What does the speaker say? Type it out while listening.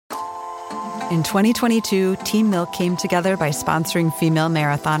In 2022, Team Milk came together by sponsoring female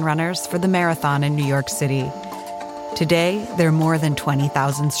marathon runners for the marathon in New York City. Today, they're more than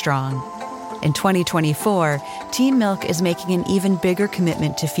 20,000 strong. In 2024, Team Milk is making an even bigger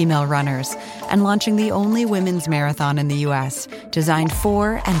commitment to female runners and launching the only women's marathon in the U.S. designed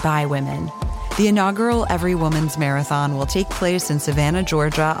for and by women. The inaugural Every Woman's Marathon will take place in Savannah,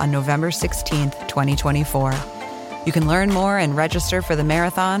 Georgia on November 16th, 2024. You can learn more and register for the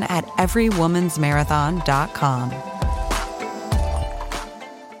marathon at everywomansmarathon.com.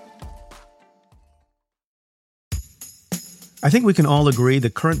 I think we can all agree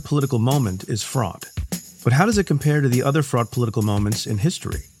the current political moment is fraught. But how does it compare to the other fraught political moments in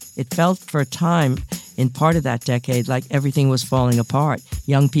history? It felt for a time, in part of that decade, like everything was falling apart.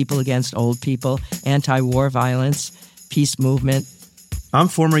 Young people against old people, anti-war violence, peace movement. I'm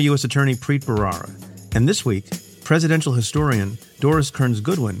former U.S. Attorney Preet Bharara, and this week, presidential historian Doris Kearns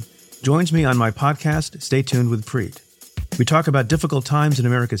Goodwin joins me on my podcast, Stay Tuned with Preet. We talk about difficult times in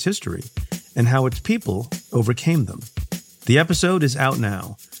America's history and how its people overcame them. The episode is out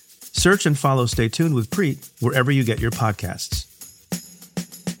now. Search and follow Stay Tuned with Preet wherever you get your podcasts.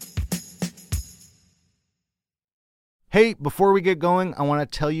 Hey, before we get going, I want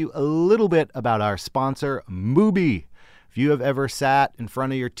to tell you a little bit about our sponsor, Mubi. If you have ever sat in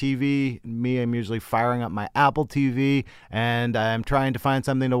front of your TV, I'm usually firing up my Apple TV, and I'm trying to find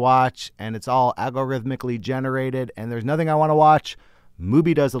something to watch, and it's all algorithmically generated, and there's nothing I want to watch.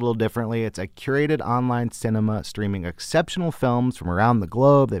 Mubi does it a little differently. It's a curated online cinema streaming exceptional films from around the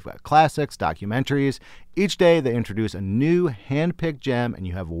globe. They've got classics, documentaries. Each day, they introduce a new hand-picked gem, and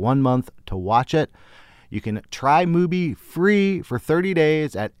you have 1 month to watch it. You can try Mubi free for 30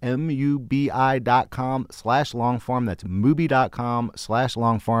 days at mubi.com/longform. That's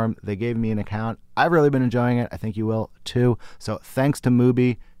mubi.com/longform. They gave me an account. I've really been enjoying it. I think you will too. So thanks to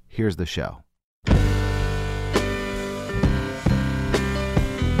Mubi. Here's the show.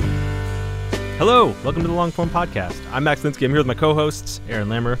 Hello, welcome to the Longform Podcast. I'm Max Linsky. I'm here with my co-hosts, Aaron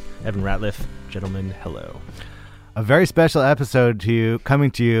Lammer, Evan Ratliff. Gentlemen, hello. A very special episode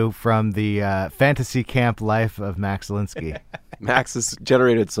coming to you from the fantasy camp life of Max Linsky. Max has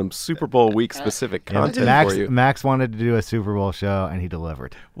generated some Super Bowl week specific content for you. Max wanted to do a Super Bowl show, and he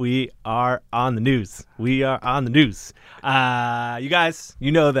delivered. We are on the news. You guys,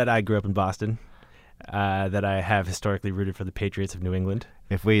 you know that I grew up in Boston, that I have historically rooted for the Patriots of New England.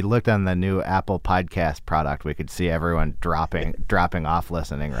 If we looked on the new Apple podcast product, we could see everyone dropping off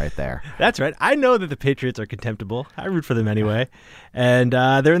listening right there. That's right. I know that the Patriots are contemptible. I root for them anyway. And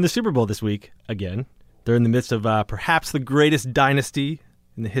they're in the Super Bowl this week again. They're in the midst of perhaps the greatest dynasty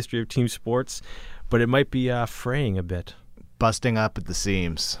in the history of team sports, but it might be fraying a bit. Busting up at the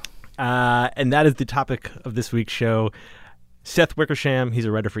seams. And that is the topic of this week's show. Seth Wickersham, he's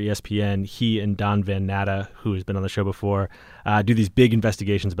a writer for ESPN. He and Don Van Natta, who has been on the show before, do these big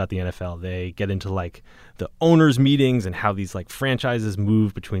investigations about the NFL. They get into like the owners' meetings and how these like franchises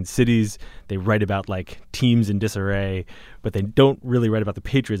move between cities. They write about like teams in disarray, but they don't really write about the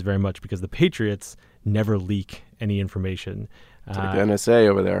Patriots very much because the Patriots never leak any information. It's like the NSA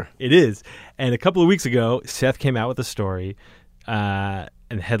over there. It is. And a couple of weeks ago, Seth came out with a story, and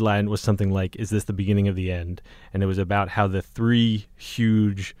the headline was something like, "Is this the beginning of the end?" And it was about how the three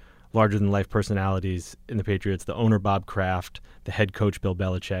huge, larger-than-life personalities in the Patriots, the owner Bob Kraft, the head coach Bill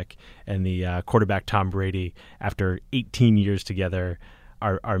Belichick, and the quarterback Tom Brady, after 18 years together,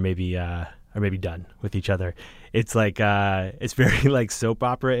 are maybe done with each other. It's like it's very like soap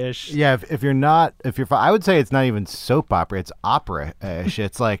opera-ish. Yeah, I would say it's not even soap opera; it's opera-ish.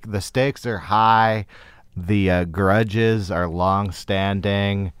 It's like the stakes are high. The grudges are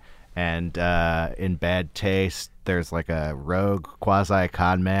long-standing and in bad taste. There's like a rogue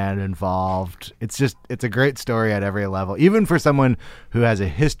quasi-con man involved. It's a great story at every level. Even for someone who has a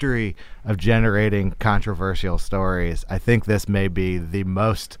history of generating controversial stories, I think this may be the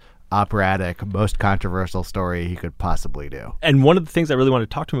most operatic, most controversial story he could possibly do. And one of the things I really wanted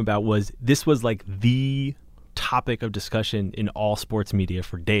to talk to him about was this was like the topic of discussion in all sports media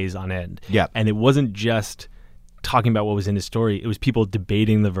for days on end. Yeah. And it wasn't just talking about what was in his story. It was people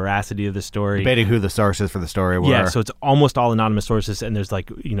debating the veracity of the story. Debating who the sources for the story were. Yeah, so it's almost all anonymous sources, and there's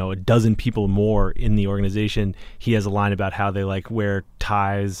like, a dozen people more in the organization. He has a line about how they like wear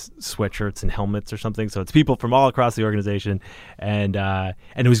ties, sweatshirts, and helmets or something. So it's people from all across the organization, and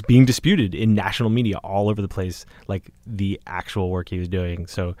it was being disputed in national media all over the place, like the actual work he was doing.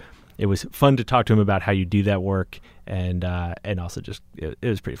 So it was fun to talk to him about how you do that work, and also just it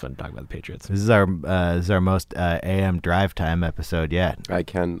was pretty fun to talk about the Patriots. This is our most AM drive time episode yet. I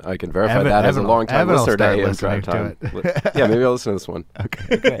can verify that as a long time listener to AM drive time. Yeah, maybe I'll listen to this one.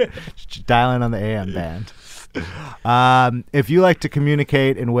 Okay, great. Dial in on the AM band. If you like to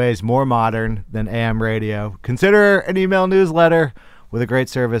communicate in ways more modern than AM radio, consider an email newsletter. With a great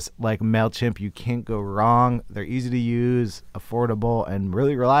service like MailChimp, you can't go wrong. They're easy to use, affordable, and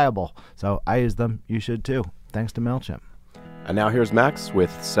really reliable. So I use them. You should too. Thanks to MailChimp. And now here's Max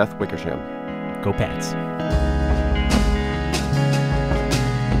with Seth Wickersham. Go Pats.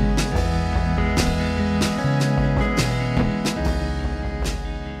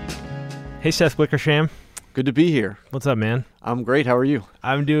 Hey, Seth Wickersham. Good to be here. What's up, man? I'm great. How are you?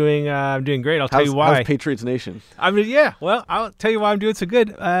 I'm doing great. I'll tell you why. How's Patriots Nation? Well, I'll tell you why I'm doing so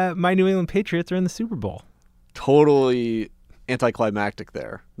good. My New England Patriots are in the Super Bowl. Totally anticlimactic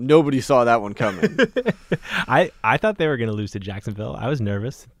there. Nobody saw that one coming. I thought they were going to lose to Jacksonville. I was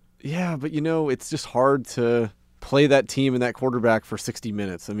nervous. Yeah, but it's just hard to play that team and that quarterback for 60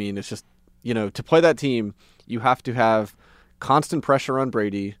 minutes. I mean, it's just, to play that team, you have to have constant pressure on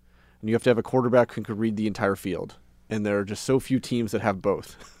Brady, and you have to have a quarterback who can read the entire field. And there are just so few teams that have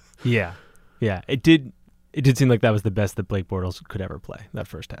both. Yeah. It did seem like that was the best that Blake Bortles could ever play that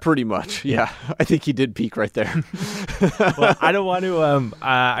first half. Pretty much, yeah. I think he did peak right there. Well, I don't want to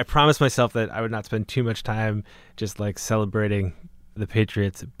I promised myself that I would not spend too much time just like celebrating the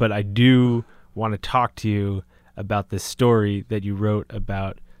Patriots, but I do want to talk to you about this story that you wrote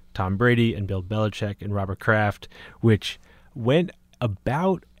about Tom Brady and Bill Belichick and Robert Kraft, which went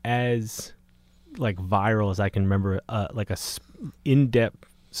about as like viral as I can remember, like a in-depth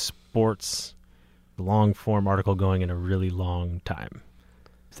sports long-form article going in a really long time.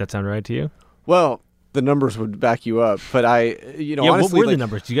 Does that sound right to you? Well, the numbers would back you up, but honestly, what were the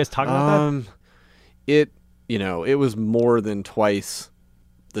numbers? Did you guys talk about that? It was more than twice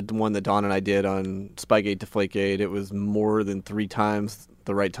the one that Don and I did on Spygate Deflategate. It was more than 3 times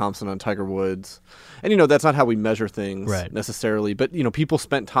the Wright Thompson on Tiger Woods. And, that's not how we measure things necessarily. But, people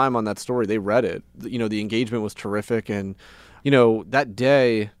spent time on that story. They read it. The engagement was terrific. And, that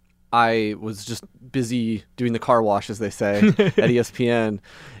day I was just busy doing the car wash, as they say, at ESPN.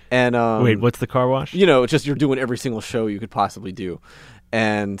 And wait, what's the car wash? It's just you're doing every single show you could possibly do.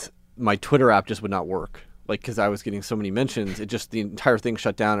 And my Twitter app just would not work. Because I was getting so many mentions, the entire thing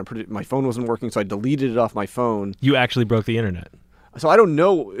shut down. And my phone wasn't working, so I deleted it off my phone. You actually broke the internet. So I don't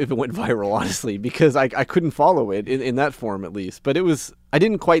know if it went viral, honestly, because I couldn't follow it in that form, at least. But I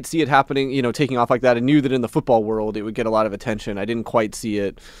didn't quite see it happening, taking off like that. I knew that in the football world it would get a lot of attention. I didn't quite see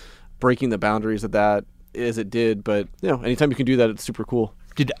it breaking the boundaries of that as it did. But, anytime you can do that, it's super cool.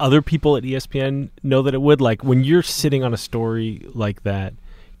 Did other people at ESPN know that it would? Like, when you're sitting on a story like that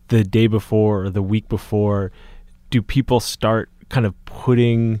the day before or the week before, do people start kind of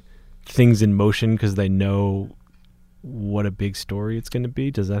putting things in motion because they know what a big story it's going to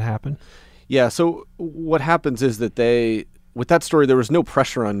be? Does that happen? Yeah, so what happens is that with that story, there was no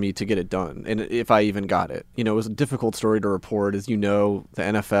pressure on me to get it done, and if I even got it. It was a difficult story to report. As you know, the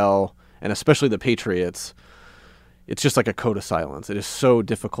NFL, and especially the Patriots, it's just like a code of silence. It is so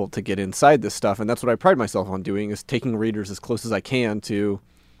difficult to get inside this stuff, and that's what I pride myself on doing, is taking readers as close as I can to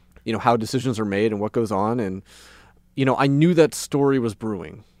how decisions are made and what goes on. And, I knew that story was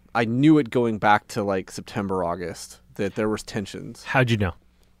brewing. I knew it going back to like September, August, that there was tensions. How'd you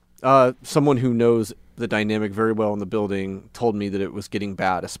know? Someone who knows the dynamic very well in the building told me that it was getting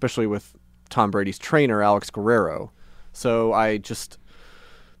bad, especially with Tom Brady's trainer, Alex Guerrero. So I just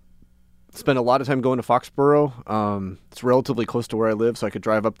spent a lot of time going to Foxborough. It's relatively close to where I live, so I could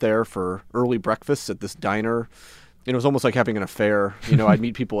drive up there for early breakfast at this diner. It was almost like having an affair. I'd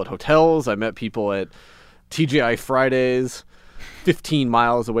meet people at hotels. I met people at TGI Fridays, 15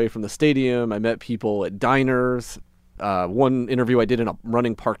 miles away from the stadium. I met people at diners. One interview I did in a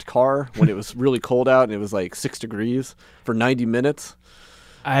running parked car when it was really cold out and it was like 6 degrees for 90 minutes.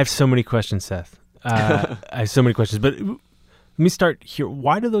 I have so many questions, Seth. I have so many questions, but let me start here.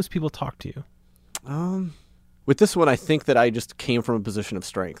 Why do those people talk to you? With this one, I think that I just came from a position of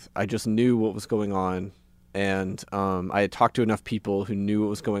strength. I just knew what was going on. And I had talked to enough people who knew what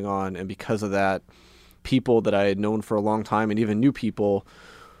was going on. And because of that, people that I had known for a long time and even new people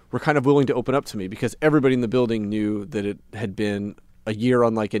were kind of willing to open up to me, because everybody in the building knew that it had been a year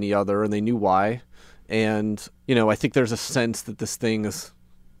unlike any other, and they knew why. And, I think there's a sense that this thing is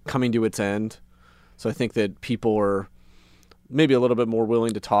coming to its end. So I think that people are maybe a little bit more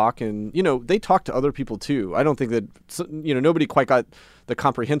willing to talk. And, they talk to other people too. I don't think that, nobody quite got the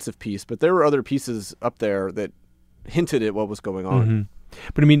comprehensive piece, but there were other pieces up there that hinted at what was going on. Mm-hmm.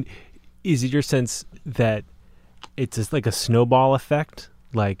 But I mean, Is it your sense that it's just like a snowball effect?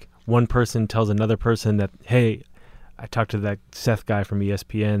 Like one person tells another person that, hey, I talked to that Seth guy from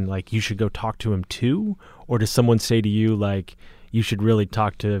ESPN, like you should go talk to him too? Or does someone say to you, like, you should really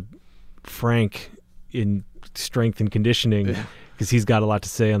talk to Frank in strength and conditioning because he's got a lot to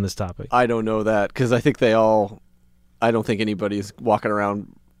say on this topic? I don't know that, because I think I don't think anybody's walking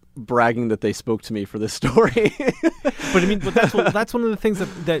around bragging that they spoke to me for this story. But I mean, that's one of the things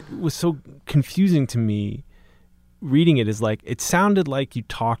that was so confusing to me reading it, is like, it sounded like you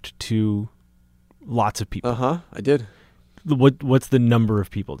talked to lots of people. I did. What's the number of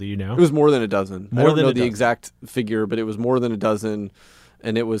people? Do you know? It was more than a dozen. I don't know the exact figure, but it was more than a dozen,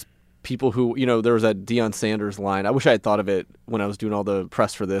 and it was people who, there was that Deion Sanders line. I wish I had thought of it when I was doing all the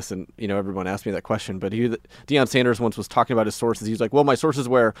press for this, and everyone asked me that question. But Deion Sanders once was talking about his sources. He was like, "Well, my sources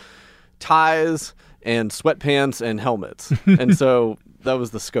wear ties and sweatpants and helmets," and so that was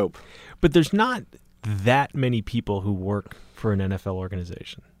the scope. But there's not that many people who work for an NFL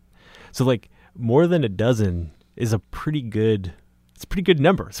organization, so like more than a dozen is a pretty good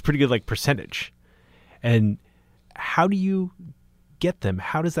number. It's a pretty good percentage. And how do you get them?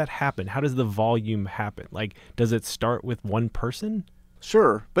 How does that happen? How does the volume happen? Like, does it start with one person?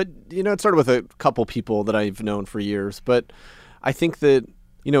 Sure. But, it started with a couple people that I've known for years. But I think that,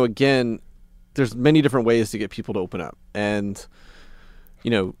 again, there's many different ways to get people to open up. And,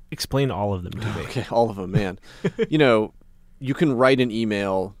 explain all of them to me. Okay, all of them, man. You can write an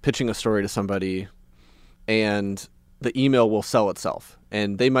email pitching a story to somebody, and the email will sell itself.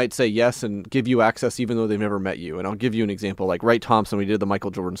 And they might say yes and give you access even though they've never met you. And I'll give you an example. Like Wright Thompson, we did the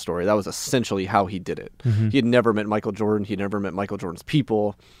Michael Jordan story. That was essentially how he did it. Mm-hmm. He had never met Michael Jordan. He had never met Michael Jordan's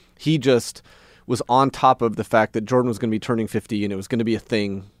people. He just was on top of the fact that Jordan was going to be turning 50 and it was going to be a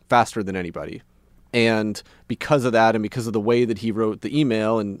thing faster than anybody. And because of that, and because of the way that he wrote the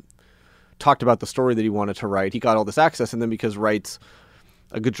email and talked about the story that he wanted to write, he got all this access. And then because Wright's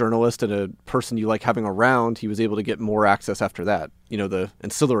a good journalist and a person you like having around, he was able to get more access after that, the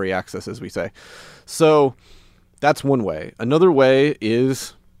ancillary access, as we say. So that's one way. Another way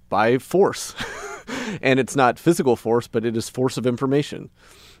is by force. And it's not physical force, but it is force of information.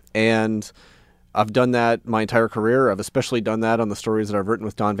 And I've done that my entire career. I've especially done that on the stories that I've written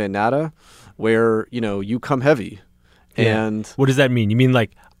with Don Van Natta, where, you come heavy. Yeah. And what does that mean? You mean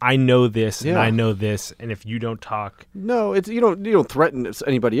like, I know this and I know this, and if you don't talk, no, it's you don't threaten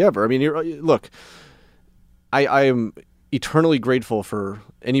anybody ever. I mean, look, I am eternally grateful for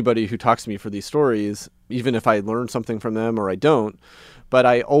anybody who talks to me for these stories, even if I learn something from them or I don't. But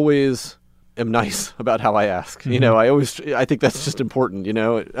I always am nice about how I ask. Mm-hmm. I think that's just important.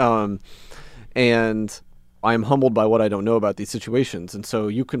 And I'm humbled by what I don't know about these situations, and so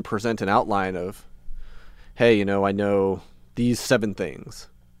you can present an outline of, hey, I know these 7 things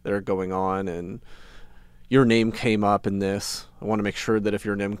that are going on, and your name came up in this. I want to make sure that if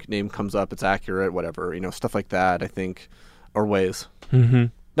your name comes up, it's accurate, whatever, stuff like that, I think are ways. Mm-hmm.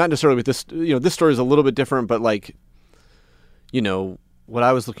 Not necessarily with this, this story is a little bit different, but what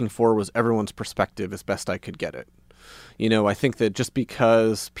I was looking for was everyone's perspective as best I could get it. I think that just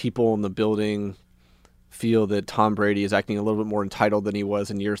because people in the building feel that Tom Brady is acting a little bit more entitled than he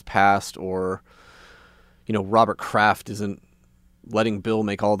was in years past, or, Robert Kraft isn't letting Bill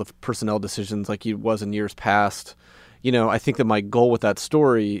make all the personnel decisions like he was in years past. I think that my goal with that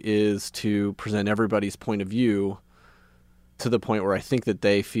story is to present everybody's point of view to the point where I think that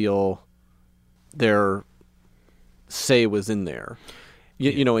they feel their say was in there.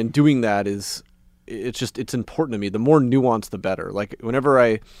 And doing that it's important to me. The more nuanced, the better. Like whenever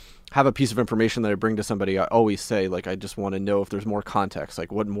I have a piece of information that I bring to somebody, I always say, I just want to know if there's more context.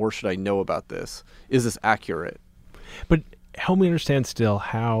 Like, what more should I know about this? Is this accurate? But help me understand still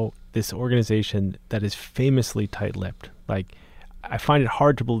how this organization that is famously tight-lipped, I find it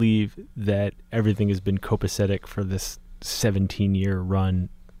hard to believe that everything has been copacetic for this 17-year run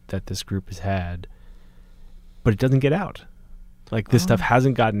that this group has had, but it doesn't get out. This stuff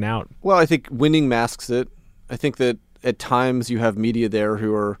hasn't gotten out. Well, I think winning masks it. I think that at times you have media there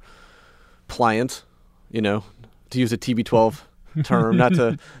who are pliant, to use a TB12 term, no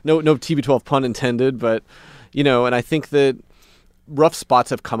TB12 pun intended, but, and I think that rough spots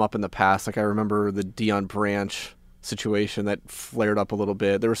have come up in the past. I remember the Deion Branch situation that flared up a little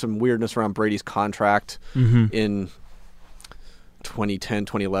bit. There was some weirdness around Brady's contract in 2010,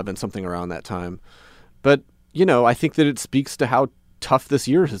 2011, something around that time. But, I think that it speaks to how tough this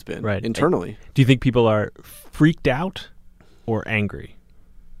year has been internally. Do you think people are freaked out or angry?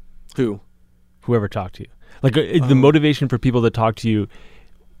 Whoever talked to you. The motivation for people to talk to you,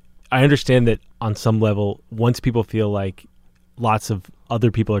 I understand that on some level, once people feel like lots of other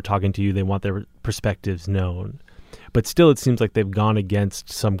people are talking to you. They want their perspectives known. But still, it seems like they've gone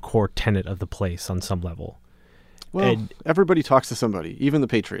against some core tenet of the place on some level. Well, everybody talks to somebody, even the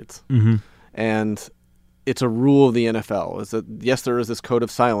Patriots. Mm-hmm. And it's a rule of the NFL is that, yes, there is this code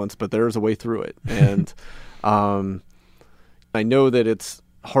of silence, but there is a way through it. And I know that it's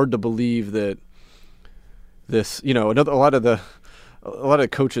hard to believe that this, a lot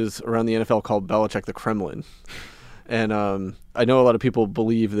of coaches around the NFL call Belichick the Kremlin. And I know a lot of people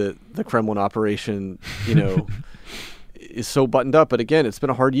believe that the Kremlin operation, is so buttoned up. But again, it's been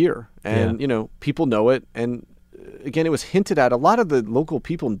a hard year. And, people know it. And again, it was hinted at. A lot of the local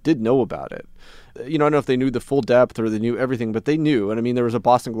people did know about it. I don't know if they knew the full depth or they knew everything, but they knew. And I mean, there was a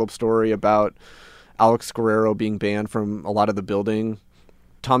Boston Globe story about Alex Guerrero being banned from a lot of the building.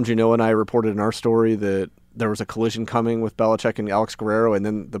 Tom Junot and I reported in our story that there was a collision coming with Belichick and Alex Guerrero, and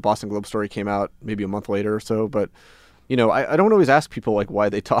then the Boston Globe story came out maybe a month later or so. But, I don't always ask people like why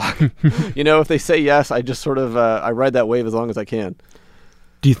they talk. If they say yes, I just sort of I ride that wave as long as I can.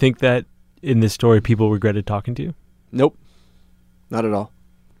 Do you think that in this story people regretted talking to you? Nope. Not at all.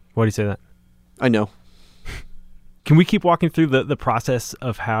 Why do you say that? I know. Can we keep walking through the process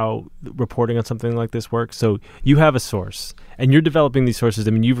of how reporting on something like this works? So you have a source, and you're developing these sources.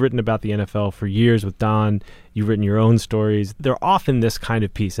 I mean, you've written about the NFL for years with Don. You've written your own stories. They're often this kind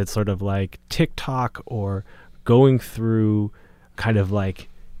of piece that's sort of like TikTok or going through kind of like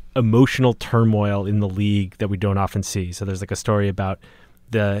emotional turmoil in the league that we don't often see. So there's like a story about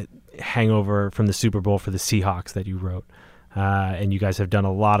the hangover from the Super Bowl for the Seahawks that you wrote. And you guys have done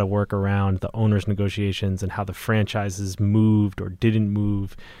a lot of work around the owners' negotiations and how the franchises moved or didn't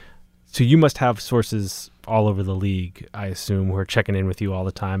move. So you must have sources all over the league, I assume, who are checking in with you all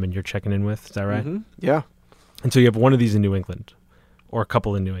the time and you're checking in with. Is that right? Mm-hmm. Yeah. And so you have one of these in New England or a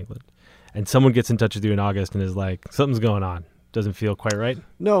couple in New England. And someone gets in touch with you in August and is like, something's going on. Doesn't feel quite right?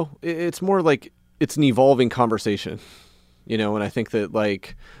 No, it's more like it's an evolving conversation. And I think that,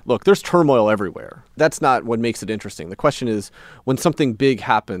 look, there's turmoil everywhere. That's not what makes it interesting. The question is, when something big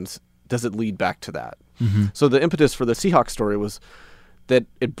happens, does it lead back to that? Mm-hmm. So the impetus for the Seahawks story was that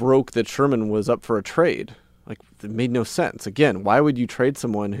it broke that Sherman was up for a trade. It made no sense. Again, why would you trade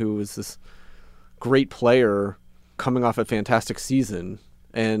someone who was this great player coming off a fantastic season?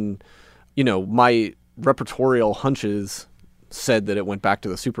 And, my repertorial hunches said that it went back to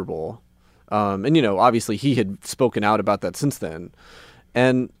the Super Bowl. And, obviously he had spoken out about that since then.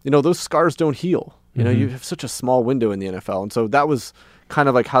 And, those scars don't heal. You have such a small window in the NFL. And so that was kind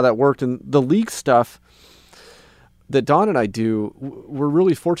of like how that worked. And the league stuff that Don and I do, we're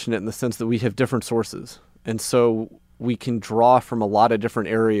really fortunate in the sense that we have different sources. And so we can draw from a lot of different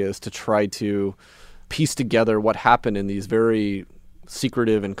areas to try to piece together what happened in these very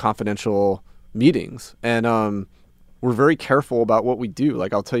secretive and confidential meetings. And we're very careful about what we do.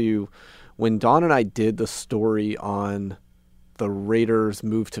 I'll tell you, when Don and I did the story on the Raiders'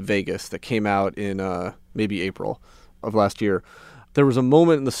 move to Vegas that came out in maybe April of last year, there was a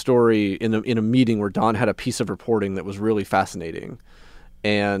moment in the story in a meeting where Don had a piece of reporting that was really fascinating,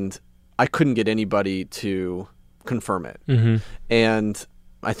 and I couldn't get anybody to confirm it. Mm-hmm. And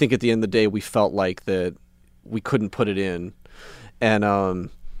I think at the end of the day, we felt like that we couldn't put it in. And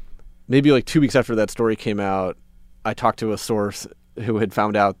maybe 2 weeks after that story came out, I talked to a source who had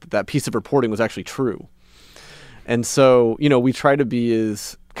found out that piece of reporting was actually true. And so, we try to be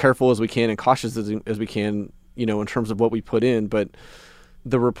as careful as we can and cautious as we can, in terms of what we put in. But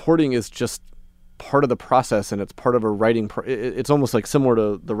the reporting is just part of the process, and it's part of a writing. It's almost like similar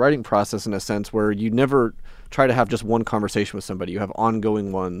to the writing process in a sense where you never try to have just one conversation with somebody. You have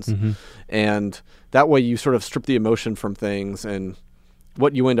ongoing ones. Mm-hmm. And that way you sort of strip the emotion from things, and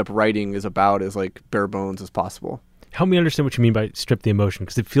what you end up writing is about as bare bones as possible. Help me understand what you mean by strip the emotion,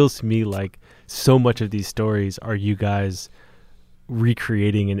 because it feels to me like so much of these stories are you guys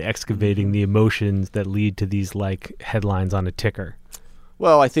recreating and excavating the emotions that lead to these headlines on a ticker.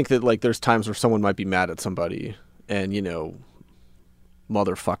 Well, I think that there's times where someone might be mad at somebody and,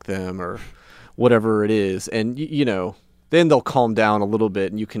 motherfuck them or whatever it is. And, then they'll calm down a little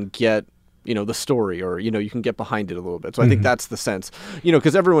bit and you can get, the story or, you can get behind it a little bit. So I think that's the sense,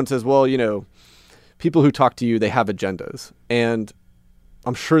 because everyone says, well, people who talk to you, they have agendas. And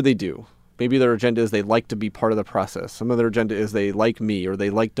I'm sure they do. Maybe their agenda is they like to be part of the process. Some of their agenda is they like me or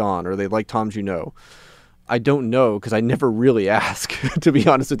they like Don or they like Tom Junot. I don't know because I never really ask, to be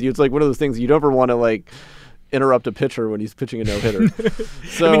honest with you. It's one of those things you never want to interrupt a pitcher when he's pitching a no-hitter.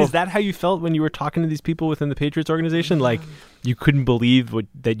 So, is that how you felt when you were talking to these people within the Patriots organization? You couldn't believe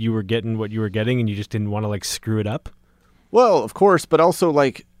that you were getting what you were getting and you just didn't want to screw it up? Well, of course, but also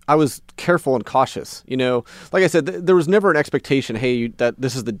I was careful and cautious. Like I said, there was never an expectation, hey, that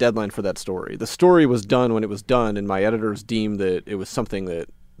this is the deadline for that story. The story was done when it was done, and my editors deemed that it was something that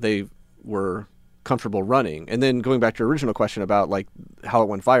they were comfortable running. And then going back to your original question about like how it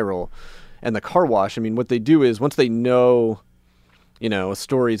went viral and the car wash, I mean, what they do is once they know, a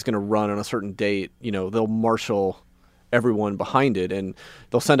story is going to run on a certain date, they'll marshal everyone behind it, and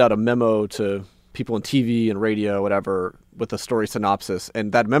they'll send out a memo to people on TV and radio, whatever, with a story synopsis.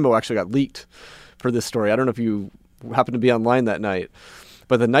 And that memo actually got leaked for this story. I don't know if you happened to be online that night,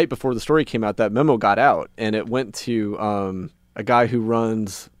 but the night before the story came out, that memo got out, and it went to a guy who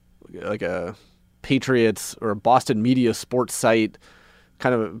runs like a Patriots or a Boston media sports site,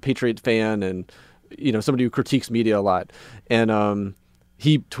 kind of a Patriot fan, and somebody who critiques media a lot. And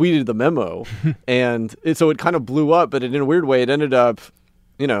he tweeted the memo, and so it kind of blew up, but in a weird way, it ended up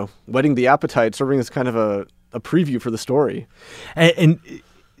whetting the appetite, serving as kind of a preview for the story. And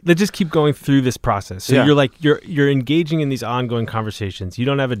let's just keep going through this process. So you're engaging in these ongoing conversations. You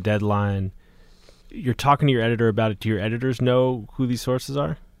don't have a deadline. You're talking to your editor about it. Do your editors know who these sources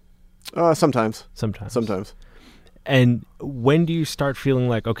are? Sometimes. And when do you start feeling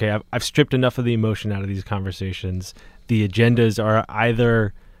like, okay, I've stripped enough of the emotion out of these conversations? The agendas are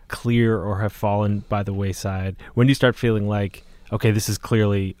either clear or have fallen by the wayside. When do you start feeling like, okay, this is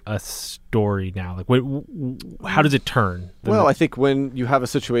clearly a story now? Like, how does it turn? Well, I think when you have a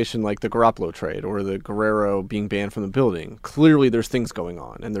situation like the Garoppolo trade or the Guerrero being banned from the building, clearly there's things going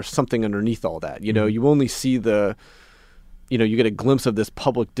on, and there's something underneath all that. You only see you get a glimpse of this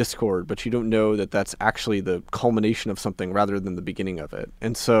public discord, but you don't know that that's actually the culmination of something rather than the beginning of it.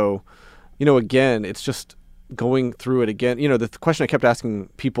 And so, again, it's just going through it again. The question I kept asking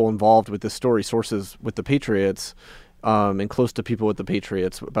people involved with this story, sources with the Patriots, and close to people with the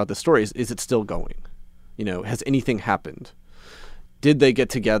Patriots about the story is it still going? Has anything happened? Did they get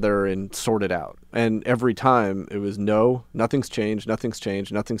together and sort it out? And every time it was no, nothing's changed.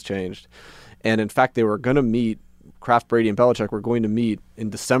 And in fact, they were going to meet, Kraft, Brady, and Belichick were going to meet in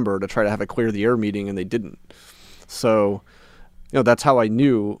December to try to have a clear the air meeting, and they didn't. So, that's how I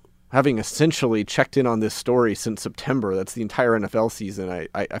knew, having essentially checked in on this story since September, that's the entire NFL season,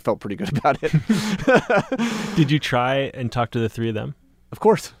 I felt pretty good about it. Did you try and talk to the three of them? Of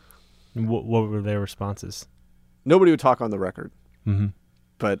course. What were their responses? Nobody would talk on the record. Mm-hmm.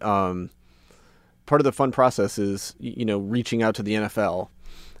 But part of the fun process is, reaching out to the NFL.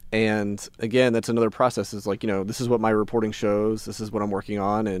 And again, that's another process is like, this is what my reporting shows. This is what I'm working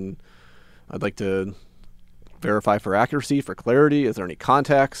on. And I'd like to verify for accuracy, for clarity. Is there any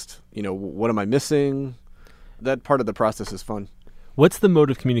context? What am I missing? That part of the process is fun. What's the mode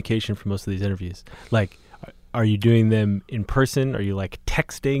of communication for most of these interviews? Like, are you doing them in person? Are you like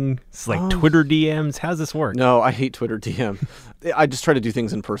texting? It's like Twitter DMs? How does this work? No, I hate Twitter DM. I just try to do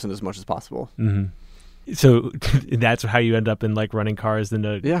things in person as much as possible. Mm-hmm. So that's how you end up in like running cars in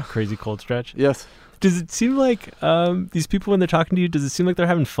a crazy cold stretch? Yes. Does it seem like these people, when they're talking to you, does it seem like they're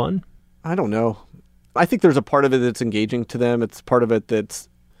having fun? I don't know. I think there's a part of it that's engaging to them. It's part of it that's,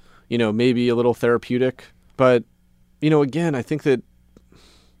 maybe a little therapeutic. But, again, I think that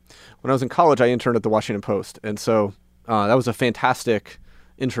when I was in college, I interned at the Washington Post. And so that was a fantastic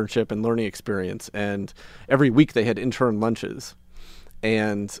internship and learning experience. And every week they had intern lunches.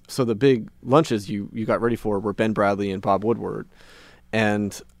 And so the big lunches you got ready for were Ben Bradley and Bob Woodward.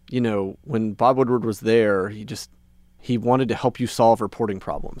 And, when Bob Woodward was there, he wanted to help you solve reporting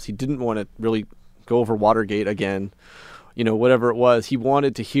problems. He didn't want to really go over Watergate again, whatever it was. He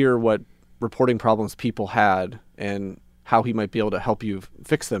wanted to hear what reporting problems people had and how he might be able to help you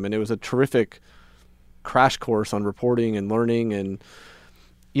fix them. And it was a terrific crash course on reporting and learning. And,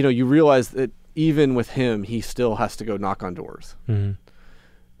 you realize that even with him, he still has to go knock on doors. Mm-hmm.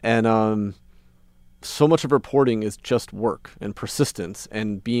 And so much of reporting is just work and persistence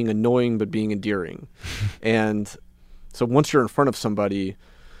and being annoying but being endearing. And so once you're in front of somebody,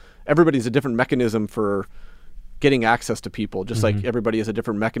 everybody's a different mechanism for getting access to people, just like everybody has a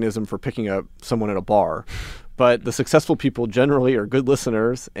different mechanism for picking up someone at a bar. But the successful people generally are good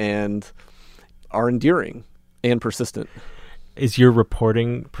listeners and are endearing and persistent. Is your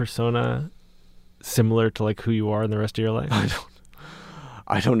reporting persona similar to like who you are in the rest of your life?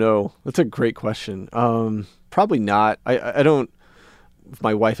 I don't know. That's a great question. Probably not. I don't. If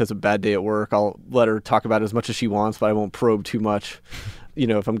my wife has a bad day at work, I'll let her talk about it as much as she wants, but I won't probe too much.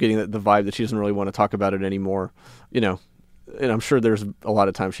 If I'm getting the vibe that she doesn't really want to talk about it anymore, and I'm sure there's a lot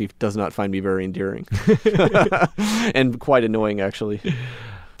of times she does not find me very endearing and quite annoying, actually.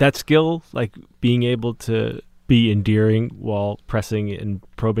 That skill, like being able to be endearing while pressing and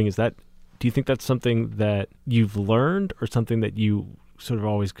probing, do you think that's something that you've learned or something that you sort of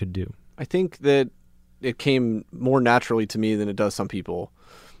always could do? I think that it came more naturally to me than it does some people.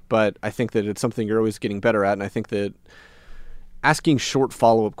 But I think that it's something you're always getting better at. And I think that asking short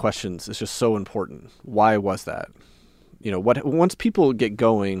follow-up questions is just so important. Why was that? Once people get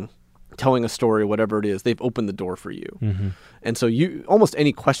going, telling a story, whatever it is, they've opened the door for you. Mm-hmm. And so almost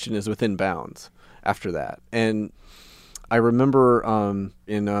any question is within bounds after that. And I remember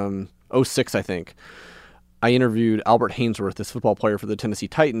in 2006, I think, I interviewed Albert Haynesworth, this football player for the Tennessee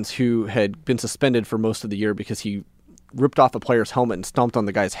Titans, who had been suspended for most of the year because he ripped off a player's helmet and stomped on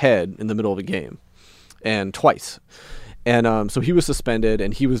the guy's head in the middle of a game, and twice. And so he was suspended,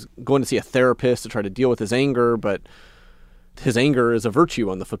 and he was going to see a therapist to try to deal with his anger, but his anger is a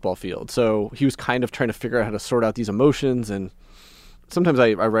virtue on the football field. So he was kind of trying to figure out how to sort out these emotions, and sometimes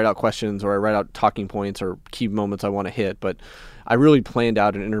I write out questions or I write out talking points or key moments I want to hit, but I really planned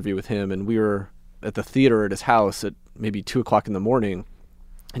out an interview with him, and we were at the theater at his house at maybe 2 o'clock in the morning,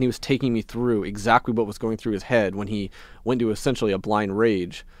 and he was taking me through exactly what was going through his head when he went to essentially a blind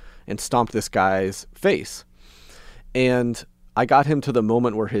rage and stomped this guy's face. And I got him to the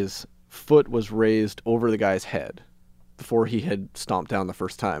moment where his foot was raised over the guy's head before he had stomped down the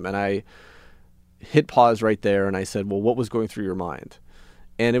first time. And I hit pause right there, and I said, well, what was going through your mind?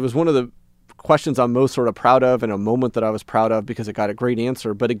 And it was one of the questions I'm most sort of proud of, and a moment that I was proud of because it got a great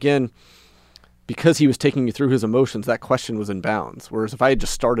answer. But again, because he was taking me through his emotions, that question was in bounds. Whereas if I had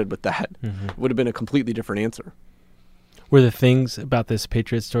just started with that, it would have been a completely different answer. Were there things about this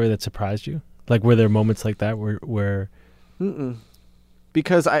Patriot story that surprised you? Like, were there moments like that where... Mm-mm.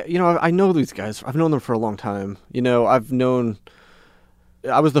 Because I know these guys. I've known them for a long time. I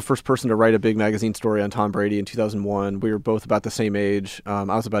was the first person to write a big magazine story on Tom Brady in 2001. We were both about the same age. I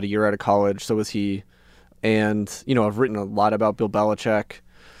was about a year out of college, so was he. And, I've written a lot about Bill Belichick.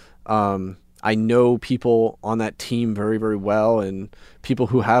 I know people on that team very, very well, and people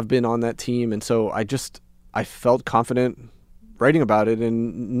who have been on that team. And so I felt confident writing about it,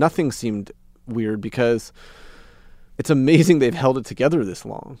 and nothing seemed weird because it's amazing they've held it together this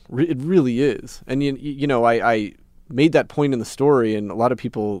long. It really is. And, I made that point in the story, and a lot of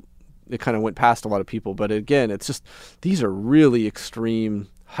people, it kind of went past a lot of people. But again, it's just, these are really extreme,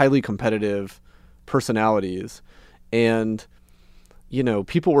 highly competitive personalities. And,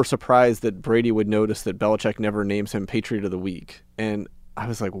 people were surprised that Brady would notice that Belichick never names him Patriot of the Week. And I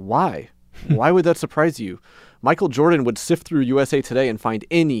was like, why? Why would that surprise you? Michael Jordan would sift through USA Today and find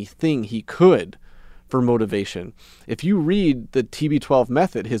anything he could for motivation. If you read the TB12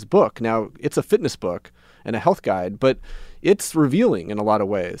 Method, his book, now it's a fitness book and a health guide, but it's revealing in a lot of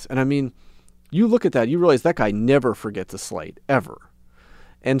ways. And I mean, you look at that, you realize that guy never forgets a slight, ever.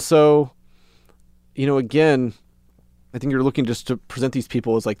 And so, again, I think you're looking just to present these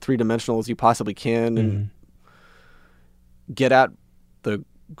people as like three-dimensional as you possibly can and get at the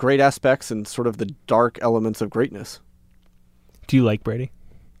great aspects and sort of the dark elements of greatness. Do you like Brady?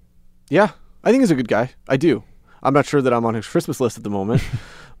 Yeah, I think he's a good guy. I do. I'm not sure that I'm on his Christmas list at the moment,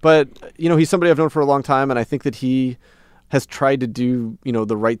 but he's somebody I've known for a long time, and I think that he has tried to do,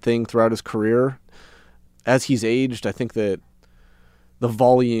 the right thing throughout his career. As he's aged, I think that the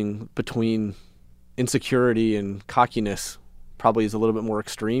volleying between insecurity and cockiness probably is a little bit more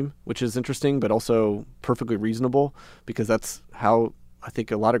extreme, which is interesting, but also perfectly reasonable because that's how I think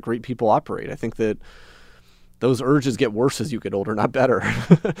a lot of great people operate. I think that those urges get worse as you get older, not better.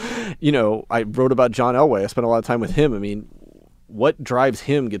 I wrote about John Elway. I spent a lot of time with him. I mean, what drives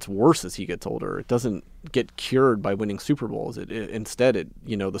him gets worse as he gets older. It doesn't get cured by winning Super Bowls. Instead,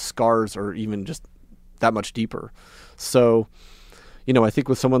 the scars are even just that much deeper. So, I think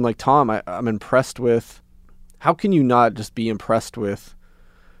with someone like Tom, I'm impressed with, how can you not just be impressed with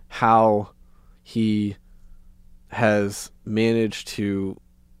how he has managed to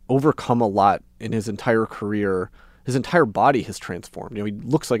overcome a lot in his entire career. His entire body has transformed. He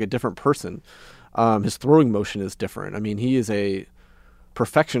looks like a different person. His throwing motion is different. I mean, he is a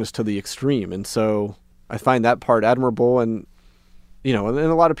perfectionist to the extreme. And so I find that part admirable. And, and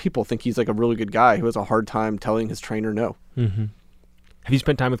a lot of people think he's like a really good guy who has a hard time telling his trainer no. Mm-hmm. Have you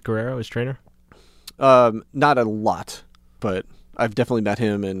spent time with Guerrero, his trainer? Not a lot, but I've definitely met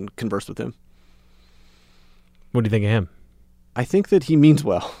him and conversed with him. What do you think of him? I think that he means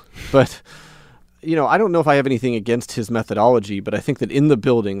well, but, I don't know if I have anything against his methodology, but I think that in the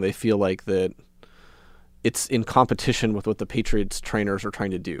building, they feel like that it's in competition with what the Patriots trainers are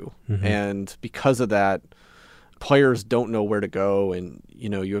trying to do. Mm-hmm. And because of that, players don't know where to go. And,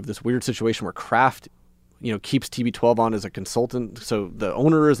 you have this weird situation where Kraft, keeps TB12 on as a consultant. So the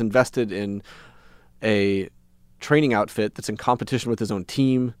owner is invested in a training outfit that's in competition with his own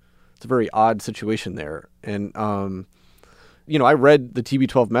team. It's a very odd situation there. And, I read the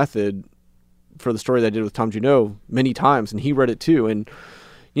TB12 method for the story that I did with Tom Junot many times, and he read it too. And,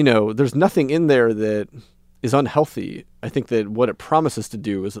 there's nothing in there that is unhealthy. I think that what it promises to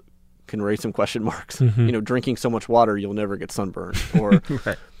do can raise some question marks. Mm-hmm. Drinking so much water, you'll never get sunburned. Or,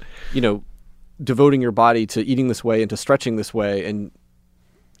 right. Devoting your body to eating this way and to stretching this way and,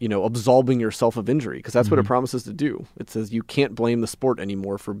 absolving yourself of injury, because that's what it promises to do. It says you can't blame the sport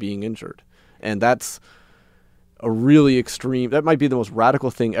anymore for being injured. And that's a really extreme, that might be the most radical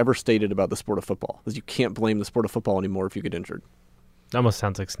thing ever stated about the sport of football, is you can't blame the sport of football anymore if you get injured. That almost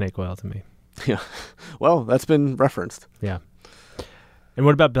sounds like snake oil to me. Yeah. Well, that's been referenced. Yeah. And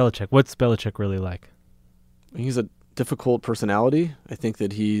what about Belichick? What's Belichick really like? He's a difficult personality. I think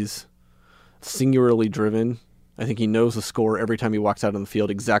that he's singularly driven. I think he knows the score every time he walks out on the field,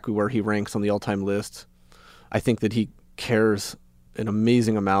 exactly where he ranks on the all-time list. I think that he cares an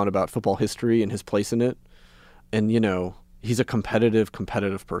amazing amount about football history and his place in it. And, he's a competitive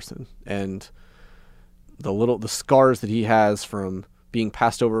person. And the scars that he has from being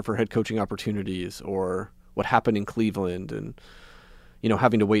passed over for head coaching opportunities, or what happened in Cleveland, and,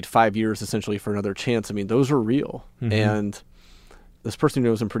 having to wait 5 years essentially for another chance. I mean, those are real. Mm-hmm. And this person who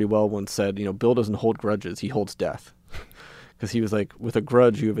knows him pretty well once said, Bill doesn't hold grudges, he holds death. Because he was like, with a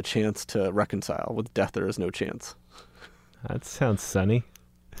grudge, you have a chance to reconcile. With death, there is no chance. That sounds sunny.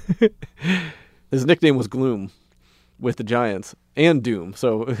 His nickname was Gloom with the Giants, and Doom.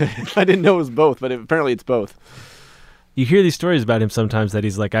 So I didn't know it was both, but apparently it's both. You hear these stories about him sometimes that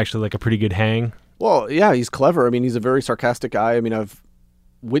he's actually a pretty good hang. Well, yeah, he's clever. I mean, he's a very sarcastic guy. I mean, I've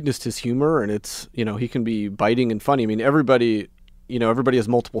witnessed his humor, and it's, he can be biting and funny. I mean, everybody has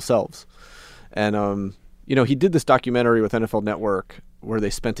multiple selves. And, he did this documentary with NFL Network where they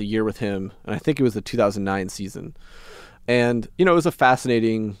spent a year with him, and I think it was the 2009 season. And, it was a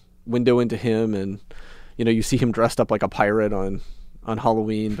fascinating window into him, and, you see him dressed up like a pirate on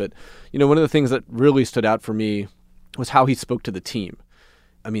Halloween. But, one of the things that really stood out for me was how he spoke to the team.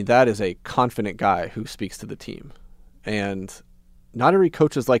 I mean, that is a confident guy who speaks to the team. And not every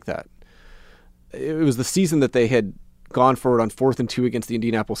coach is like that. It was the season that they had gone for it on 4th and 2 against the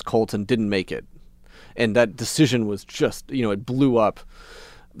Indianapolis Colts and didn't make it. And that decision was just, it blew up.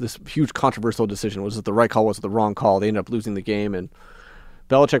 This huge controversial decision. Was it the right call? Was it the wrong call? They ended up losing the game. And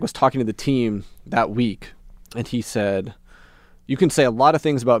Belichick was talking to the team that week, and he said, "You can say a lot of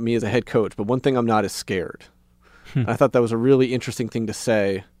things about me as a head coach, but one thing I'm not is scared." I thought that was a really interesting thing to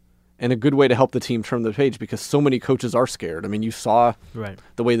say, and a good way to help the team turn the page, because so many coaches are scared. I mean, you saw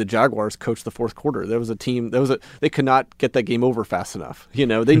the way the Jaguars coached the fourth quarter. There was a team they could not get that game over fast enough.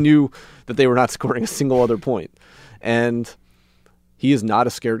 They knew that they were not scoring a single other point. And he is not a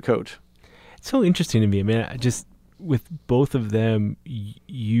scared coach. It's so interesting to me. I mean, just with both of them,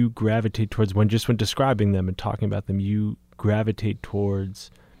 you gravitate towards, when describing them and talking about them, you gravitate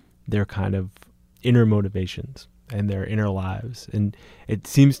towards their kind of inner motivations and their inner lives. And it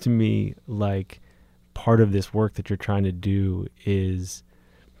seems to me like part of this work that you're trying to do is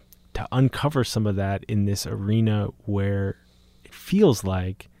to uncover some of that in this arena where it feels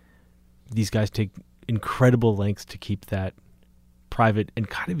like these guys take incredible lengths to keep that private and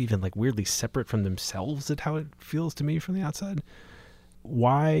kind of even weirdly separate from themselves, at how it feels to me from the outside.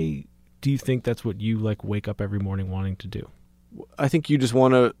 Why do you think that's what you wake up every morning wanting to do? I think you just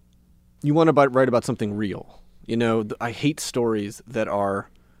want to write about something real. I hate stories that are,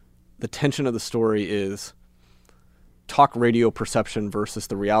 the tension of the story is talk radio perception versus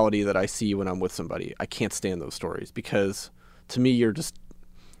the reality that I see when I'm with somebody. I can't stand those stories, because to me,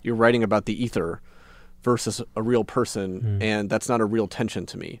 you're writing about the ether versus a real person, and that's not a real tension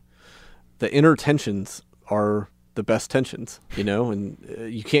to me. The inner tensions are the best tensions, and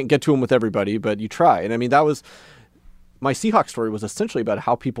you can't get to them with everybody, but you try. And I mean, that was, my Seahawks story was essentially about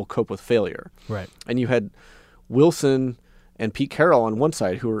how people cope with failure. Right. And you had Wilson and Pete Carroll on one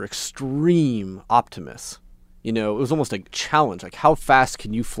side who were extreme optimists. It was almost a challenge, how fast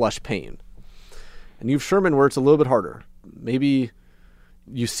can you flush pain? And you have Sherman, where it's a little bit harder. Maybe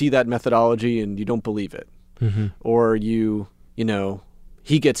you see that methodology and you don't believe it. Mm-hmm. Or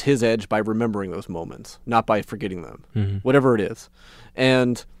he gets his edge by remembering those moments, not by forgetting them, whatever it is.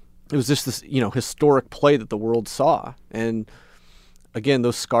 And it was just this, historic play that the world saw. And again,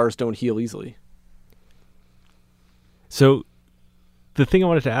 those scars don't heal easily. So the thing I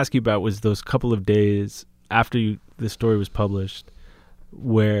wanted to ask you about was those couple of days after the story was published,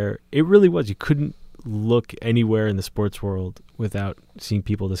 where it really was, you couldn't look anywhere in the sports world without seeing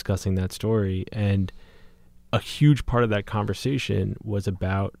people discussing that story. And a huge part of that conversation was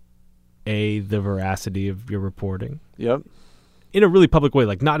about the veracity of your reporting. Yep. In a really public way,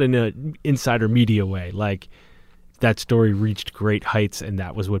 not in an insider media way. that story reached great heights, and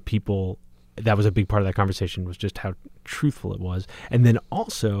that was what that was a big part of that conversation, was just how truthful it was. And then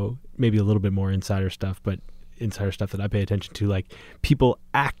also maybe a little bit more insider stuff, but insider stuff that I pay attention to, like people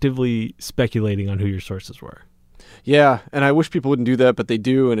actively speculating on who your sources were. Yeah, and I wish people wouldn't do that, but they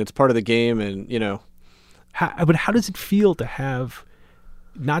do, and it's part of the game. And but how does it feel to have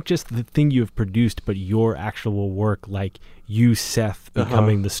not just the thing you have produced, but your actual work, like you, Seth,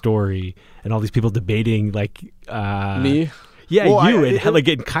 becoming the story, and all these people debating, like me? Yeah, well,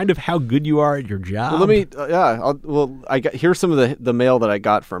 and kind of how good you are at your job. Well, let me. Here's some of the mail that I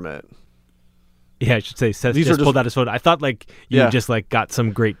got from it. Yeah, I should say Seth just pulled out his phone. I thought you just got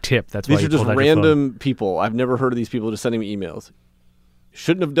some great tip. That's why these are just random people. I've never heard of these people just sending me emails.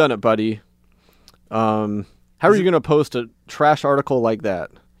 Shouldn't have done it, buddy. How are you going to post a trash article like that?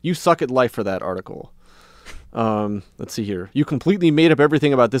 You suck at life for that article. Let's see here. You completely made up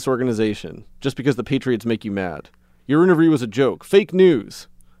everything about this organization just because the Patriots make you mad. Your interview was a joke. Fake news.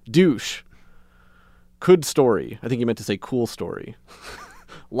 Douche. Could story. I think you meant to say cool story.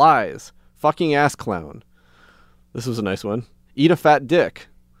 Lies. Fucking ass clown. This was a nice one. Eat a fat dick.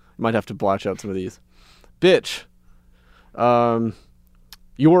 Might have to blotch out some of these. Bitch.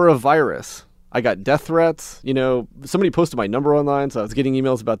 You're a virus. I got death threats. Somebody posted my number online, so I was getting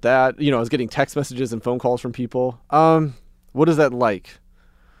emails about that. I was getting text messages and phone calls from people. What is that like?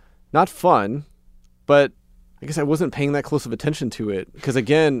 Not fun, but I guess I wasn't paying that close of attention to it because,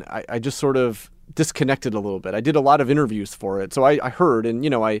 again, I just sort of disconnected a little bit. I did a lot of interviews for it, so I heard, and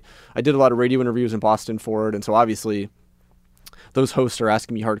I did a lot of radio interviews in Boston for it, and so obviously those hosts are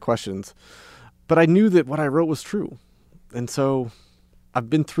asking me hard questions. But I knew that what I wrote was true, and so I've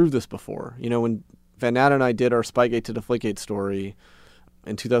been through this before. When Van Natta and I did our Spygate to Deflategate story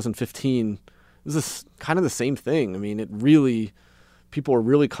in 2015, it was kind of the same thing. I mean, people were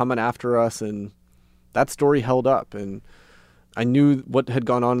really coming after us, and that story held up, and I knew what had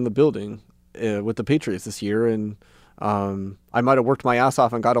gone on in the building with the Patriots this year, and I might have worked my ass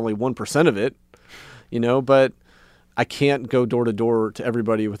off and got only 1% of it, but I can't go door to door to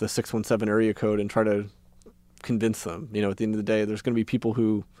everybody with a 617 area code and try to convince them. At the end of the day, there's going to be people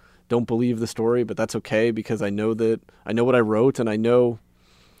who don't believe the story, but that's okay because I know what I wrote and I know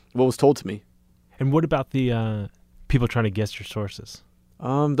what was told to me. And what about the people trying to guess your sources?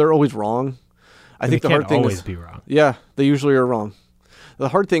 They're always wrong. I think the hard thing always be wrong. Yeah, they usually are wrong. The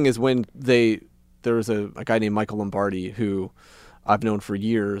hard thing is when there's a guy named Michael Lombardi who I've known for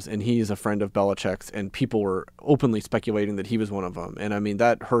years, and he's a friend of Belichick's, and people were openly speculating that he was one of them. And I mean,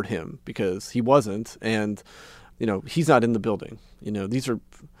 that hurt him because he wasn't, and he's not in the building. These are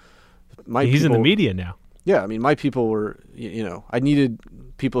he's in the media now. Yeah, I mean, my people were, I needed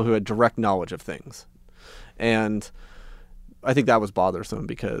people who had direct knowledge of things. And I think that was bothersome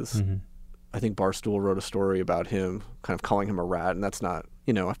because I think Barstool wrote a story about him, kind of calling him a rat, and that's not,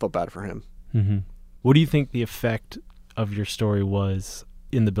 I felt bad for him. Mm-hmm. What do you think the effect of your story was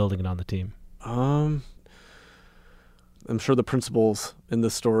in the building and on the team? I'm sure the principals in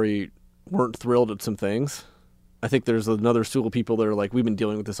this story weren't thrilled at some things. I think there's another stool of people that are like, we've been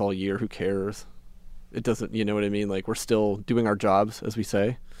dealing with this all year. Who cares? It doesn't, you know what I mean? Like, we're still doing our jobs, as we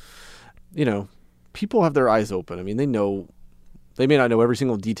say. People have their eyes open. I mean, they may not know every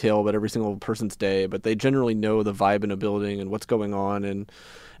single detail about every single person's day, but they generally know the vibe in a building and what's going on. And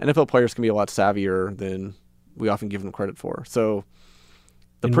NFL players can be a lot savvier than we often give them credit for. So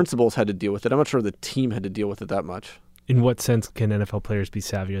the principals had to deal with it. I'm not sure the team had to deal with it that much. In what sense can NFL players be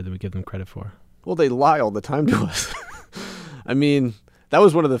savvier than we give them credit for? Well, they lie all the time to us. I mean, that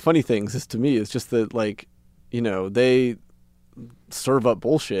was one of the funny things is to me is just that, like, they serve up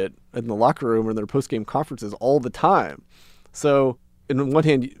bullshit in the locker room or in their post-game conferences all the time. So, on one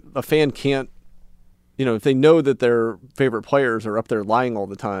hand, a fan can't, if they know that their favorite players are up there lying all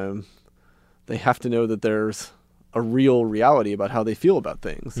the time, they have to know that there's a real reality about how they feel about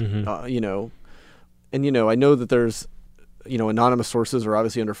things. Mm-hmm. I know that there's, anonymous sources are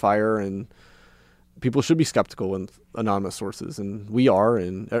obviously under fire, and people should be skeptical with anonymous sources, and we are,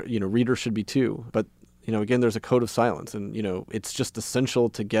 and, readers should be too. But, again, there's a code of silence, and, it's just essential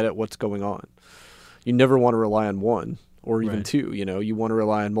to get at what's going on. You never want to rely on one or even two. You want to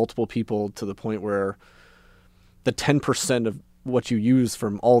rely on multiple people to the point where the 10% of what you use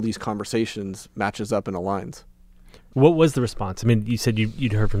from all these conversations matches up and aligns. What was the response? I mean, you said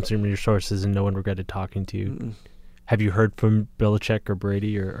you'd heard from some of your sources and no one regretted talking to you. Mm-mm. Have you heard from Belichick or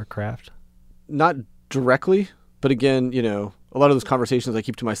Brady or Kraft? Not directly, but again, a lot of those conversations I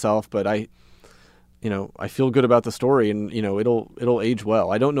keep to myself, but I feel good about the story, and, it'll age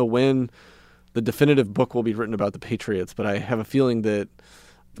well. I don't know when the definitive book will be written about the Patriots, but I have a feeling that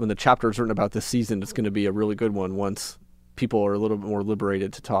when the chapter is written about this season, it's going to be a really good one once people are a little bit more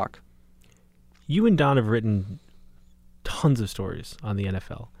liberated to talk. You and Don have written tons of stories on the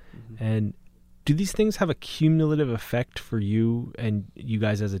NFL. Mm-hmm. And do these things have a cumulative effect for you and you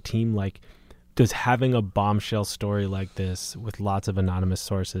guys as a team? Like, does having a bombshell story like this with lots of anonymous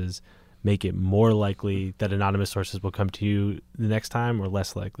sources make it more likely that anonymous sources will come to you the next time, or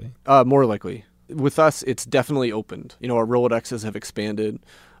less likely? More likely. With us, it's definitely opened. Our Rolodexes have expanded.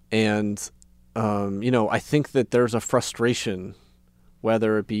 And, I think that there's a frustration,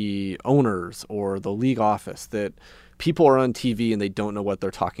 whether it be owners or the league office, that people are on TV and they don't know what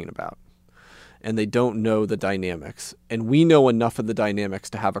they're talking about. And they don't know the dynamics. And we know enough of the dynamics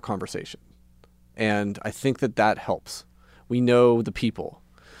to have a conversation. And I think that helps. We know the people.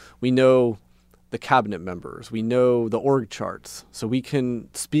 We know the cabinet members. We know the org charts. So we can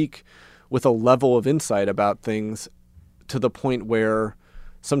speak with a level of insight about things to the point where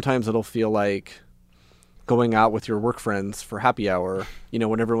sometimes it'll feel like going out with your work friends for happy hour,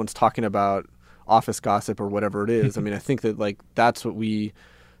 when everyone's talking about office gossip or whatever it is. I mean, I think that that's what we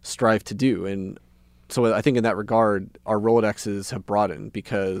strive to do. And so I think in that regard, our Rolodexes have broadened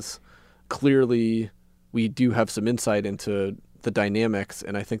because clearly we do have some insight into the dynamics.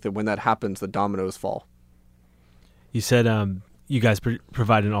 And I think that when that happens, the dominoes fall. You said you guys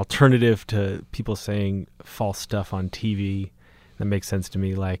provide an alternative to people saying false stuff on TV. That makes sense to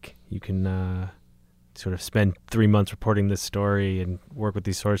me. Like, you can sort of spend 3 months reporting this story and work with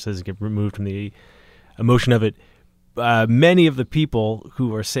these sources and get removed from the emotion of it. Many of the people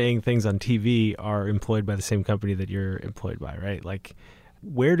who are saying things on TV are employed by the same company that you're employed by, right? Like,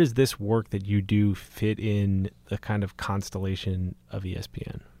 where does this work that you do fit in the kind of constellation of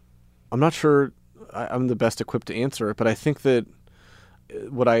ESPN? I'm not sure I'm the best equipped to answer it, but I think that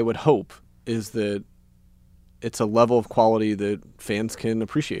what I would hope is that it's a level of quality that fans can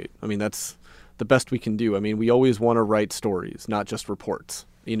appreciate. I mean, that's the best we can do. I mean, we always want to write stories, not just reports.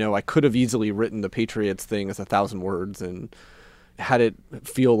 I could have easily written the Patriots thing as 1,000 words and had it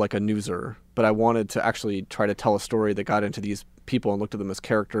feel like a newser, but I wanted to actually try to tell a story that got into these people and looked at them as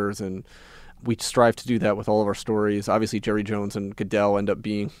characters, and we strive to do that with all of our stories. Obviously, Jerry Jones and Goodell end up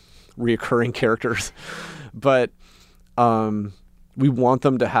being reoccurring characters, but we want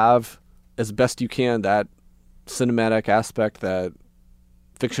them to have, as best you can, that cinematic aspect, that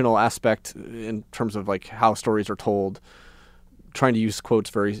fictional aspect in terms of like how stories are told, trying to use quotes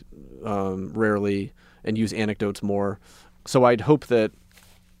very rarely and use anecdotes more. So I'd hope that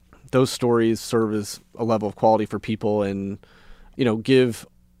those stories serve as a level of quality for people and, give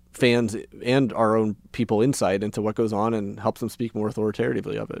fans and our own people insight into what goes on and helps them speak more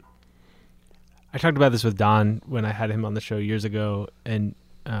authoritatively of it. I talked about this with Don when I had him on the show years ago, and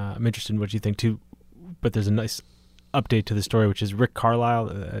I'm interested in what you think too. But there's a nice update to the story, which is Rick Carlisle,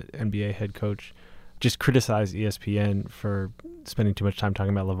 NBA head coach, just criticized ESPN for spending too much time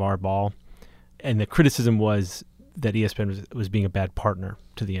talking about LeVar Ball. And the criticism was that ESPN was being a bad partner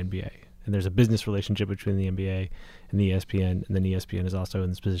to the NBA. And there's a business relationship between the NBA and the ESPN, and then ESPN is also in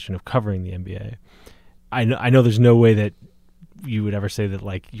this position of covering the NBA. I know there's no way that you would ever say that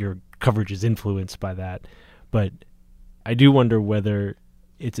like your coverage is influenced by that, but I do wonder whether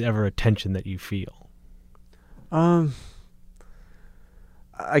it's ever a tension that you feel. I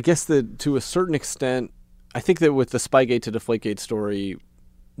guess that to a certain extent, I think that with the Spygate to Deflategate story,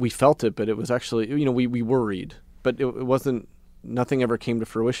 we felt it, but it was actually, we worried, but it wasn't, nothing ever came to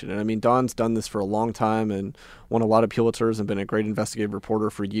fruition. And I mean, Don's done this for a long time and won a lot of Pulitzers and been a great investigative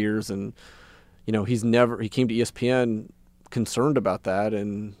reporter for years. And, he came to ESPN concerned about that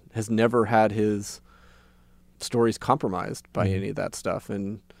and has never had his stories compromised by any of that stuff.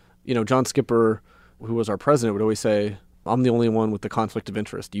 And, John Skipper, who was our president, would always say, I'm the only one with the conflict of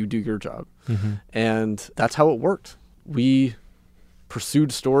interest. You do your job. Mm-hmm. And that's how it worked. We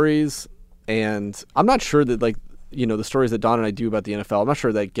pursued stories, and I'm not sure that the stories that Don and I do about the NFL, I'm not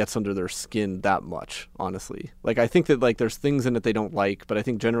sure that gets under their skin that much, honestly. I think that there's things in it they don't like, but I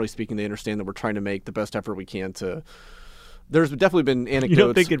think generally speaking, they understand that we're trying to make the best effort we can to. There's definitely been anecdotes. You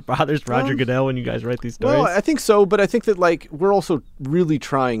don't think it bothers Roger Goodell when you guys write these stories? Well, I think so, but I think that we're also really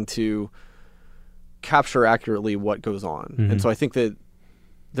trying to capture accurately what goes on. Mm-hmm. And so I think that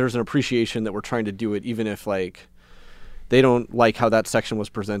there's an appreciation that we're trying to do it, even if they don't like how that section was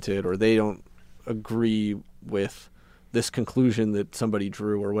presented, or they don't agree with this conclusion that somebody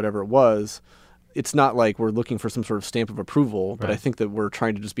drew or whatever it was. It's not like we're looking for some sort of stamp of approval, but I think that we're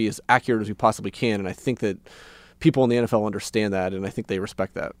trying to just be as accurate as we possibly can. And I think that people in the NFL understand that, and I think they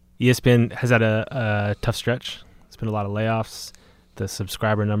respect that. ESPN has had a tough stretch. There's been a lot of layoffs. The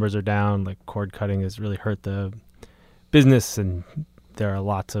subscriber numbers are down. Cord cutting has really hurt the business, and there are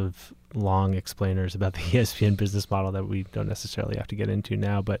lots of long explainers about the ESPN business model that we don't necessarily have to get into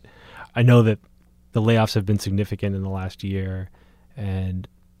now. But I know that the layoffs have been significant in the last year, and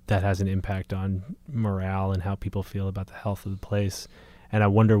that has an impact on morale and how people feel about the health of the place. And I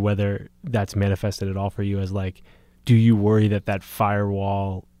wonder whether that's manifested at all for you as like, do you worry that that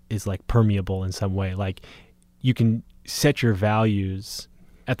firewall is like permeable in some way? Like you can set your values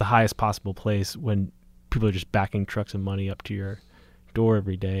at the highest possible place when people are just backing trucks of money up to your door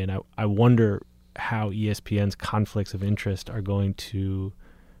every day. And I wonder how ESPN's conflicts of interest are going to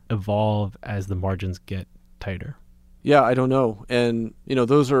evolve as the margins get tighter. Yeah, I don't know. And,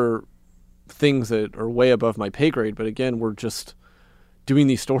 those are things that are way above my pay grade. But again, we're just doing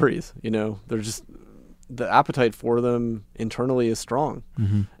these stories, they're just, the appetite for them internally is strong.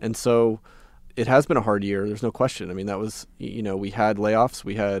 Mm-hmm. And so it has been a hard year. There's no question. I mean, that was, we had layoffs,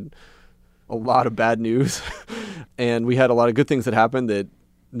 we had a lot of bad news and we had a lot of good things that happened that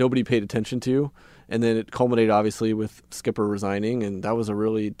nobody paid attention to. And then it culminated obviously with Skipper resigning. And that was a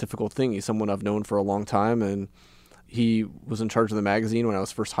really difficult thing. He's someone I've known for a long time. And he was in charge of the magazine when I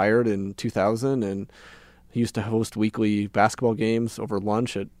was first hired in 2000. And he used to host weekly basketball games over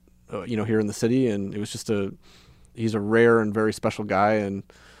lunch at, here in the city. And it was just he's a rare and very special guy. And,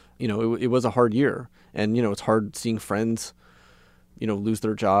 it was a hard year. And, it's hard seeing friends, lose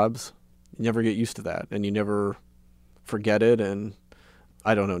their jobs. You never get used to that and you never forget it. And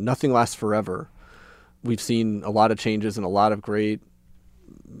I don't know, nothing lasts forever. We've seen a lot of changes in a lot of great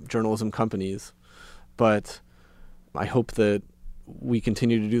journalism companies, but I hope that we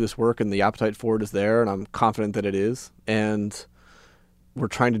continue to do this work and the appetite for it is there, and I'm confident that it is. And we're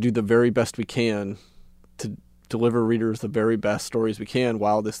trying to do the very best we can to deliver readers the very best stories we can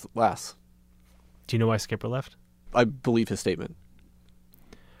while this lasts. Do you know why Skipper left? I believe his statement.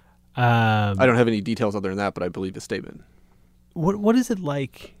 I don't have any details other than that, but I believe his statement. What is it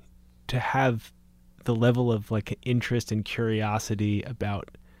like to have the level of like interest and curiosity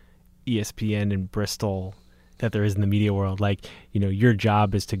about ESPN in Bristol that there is in the media world? Like, your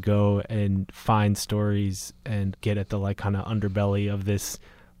job is to go and find stories and get at the like kind of underbelly of this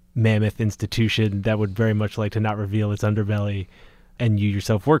mammoth institution that would very much like to not reveal its underbelly. And you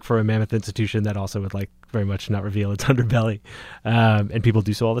yourself work for a mammoth institution that also would like very much not reveal its underbelly. And people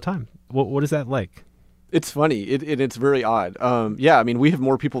do so all the time. What is that like? It's funny. It's very odd. We have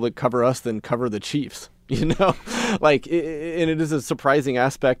more people that cover us than cover the Chiefs, and it is a surprising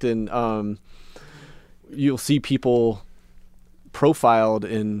aspect. And you'll see people profiled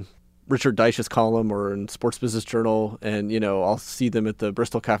in Richard Deitch's column or in Sports Business Journal, and, I'll see them at the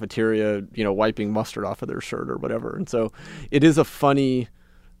Bristol cafeteria, wiping mustard off of their shirt or whatever. And so it is a funny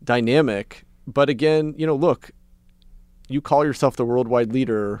dynamic. But again, look, you call yourself the worldwide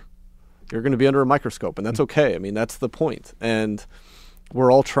leader, you're going to be under a microscope, and that's okay. I mean, that's the point. And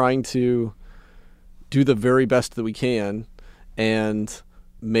we're all trying to do the very best that we can and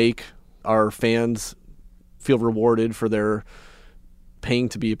make our fans feel rewarded for their paying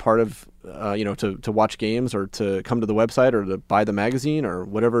to be a part of, to watch games or to come to the website or to buy the magazine or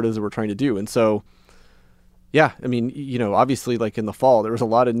whatever it is that we're trying to do. And so, yeah, I mean, obviously like in the fall, there was a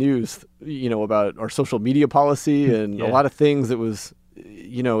lot of news, about our social media policy and a lot of things that was,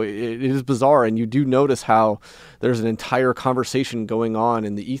 it is bizarre. And you do notice how there's an entire conversation going on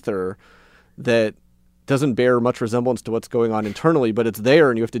in the ether that doesn't bear much resemblance to what's going on internally, but it's there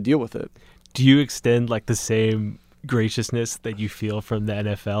and you have to deal with it. Do you extend like the same graciousness that you feel from the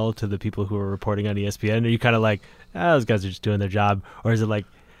NFL to the people who are reporting on ESPN? Are you kind of like, those guys are just doing their job? Or is it like,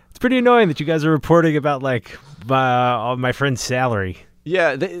 it's pretty annoying that you guys are reporting about like my friend's salary?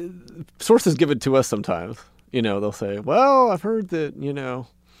 Yeah, sources give it to us sometimes. They'll say, well, I've heard that,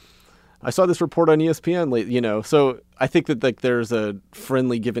 I saw this report on ESPN late, so I think that like there's a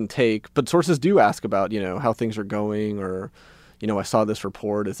friendly give and take, but sources do ask about, how things are going or, I saw this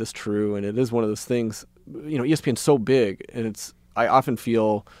report, is this true? And it is one of those things, ESPN's so big and I often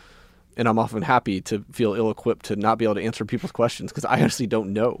feel, and I'm often happy to feel ill-equipped to not be able to answer people's questions because I honestly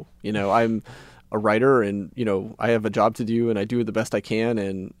don't know. I'm a writer and, I have a job to do and I do the best I can.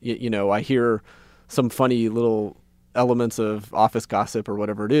 And, I hear some funny little elements of office gossip or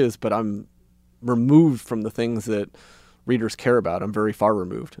whatever it is, but I'm removed from the things that readers care about. I'm very far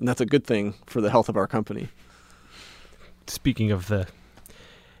removed. And that's a good thing for the health of our company. Speaking of the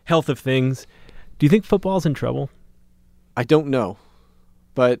health of things, do you think football's in trouble? I don't know,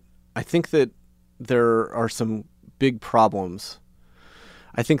 but I think that there are some big problems.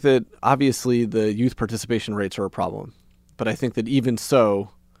 I think that obviously the youth participation rates are a problem, but I think that even so,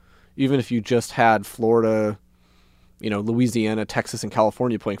 even if you just had Florida, Louisiana, Texas, and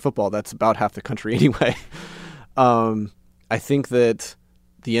California playing football, that's about half the country anyway. I think that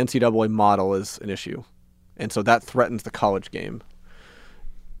the NCAA model is an issue. And so that threatens the college game.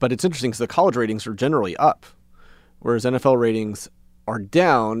 But it's interesting because the college ratings are generally up, whereas NFL ratings are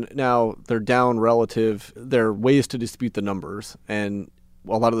down. Now, they're down relative. There are ways to dispute the numbers. And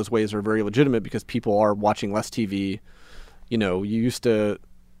a lot of those ways are very legitimate because people are watching less TV. You know, you used to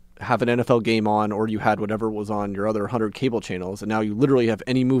have an NFL game on, or you had whatever was on your other 100 cable channels, and now you literally have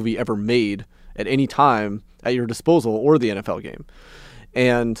any movie ever made at any time at your disposal, or the NFL game.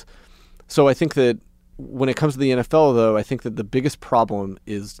 And so I think that when it comes to the NFL, though, I think that the biggest problem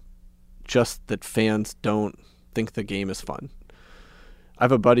is just that fans don't think the game is fun. I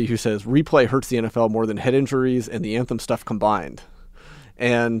have a buddy who says replay hurts the NFL more than head injuries and the anthem stuff combined.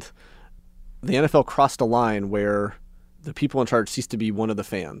 And the NFL crossed a line where the people in charge ceased to be one of the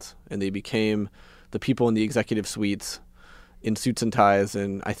fans, and they became the people in the executive suites in suits and ties.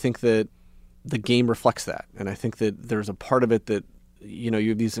 And I think that the game reflects that. And I think that there's a part of it that, you know, you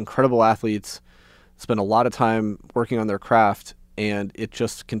have these incredible athletes spend a lot of time working on their craft, and it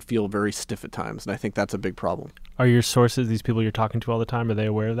just can feel very stiff at times. And I think that's a big problem. Are your sources, these people you're talking to all the time, are they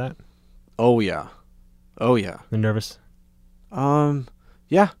aware of that? Oh, yeah. Oh, yeah. They're nervous?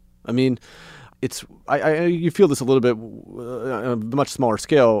 Yeah. I mean, you feel this a little bit on a much smaller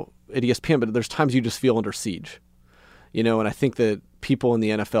scale at ESPN, but there's times you just feel under siege, you know, and I think that people in the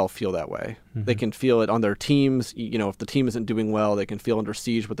NFL feel that way. Mm-hmm. They can feel it on their teams. You know, if the team isn't doing well, they can feel under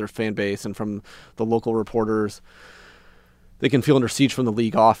siege with their fan base and from the local reporters. They can feel under siege from the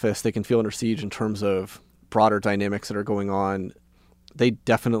league office. They can feel under siege in terms of broader dynamics that are going on. They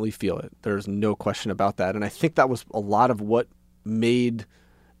definitely feel it. There's no question about that. And I think that was a lot of what made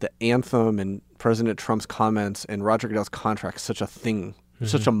the anthem and President Trump's comments and Roger Goodell's contract such a thing,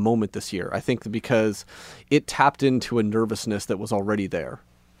 such a moment this year. I think that because it tapped into a nervousness that was already there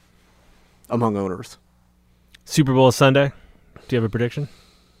among owners. Super Bowl Sunday. Do you have a prediction?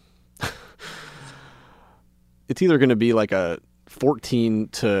 It's either going to be like a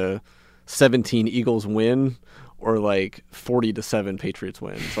 14-17 Eagles win or like 40-7 Patriots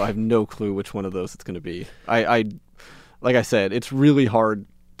win. So I have no clue which one of those it's going to be. I like I said, it's really hard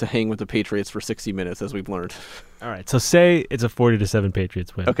to hang with the Patriots for 60 minutes, as we've learned. All right, so say it's a 40-7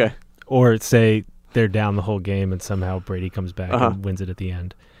 Patriots win. Okay. Or say they're down the whole game and somehow Brady comes back and wins it at the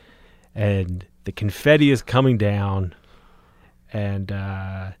end. And the confetti is coming down, and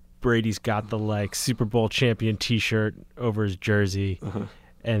Brady's got the like Super Bowl champion T-shirt over his jersey,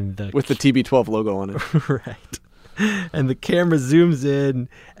 and with the TB12 logo on it. Right. And the camera zooms in,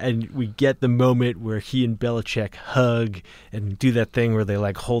 and we get the moment where he and Belichick hug and do that thing where they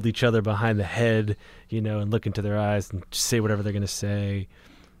like hold each other behind the head, you know, and look into their eyes and say whatever they're going to say.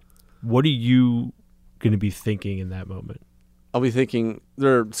 What are you going to be thinking in that moment? I'll be thinking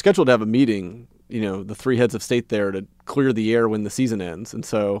they're scheduled to have a meeting, you know, the three heads of state there to clear the air when the season ends. And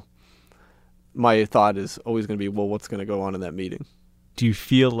so my thought is always going to be, well, what's going to go on in that meeting? Do you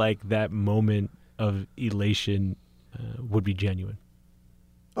feel like that moment of elation would be genuine?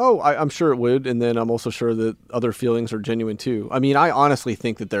 Oh, I'm sure it would. And then I'm also sure that other feelings are genuine too. I mean, I honestly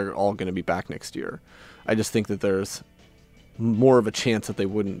think that they're all going to be back next year. I just think that there's more of a chance that they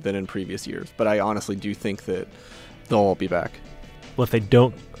wouldn't than in previous years. But I honestly do think that they'll all be back. Well, if they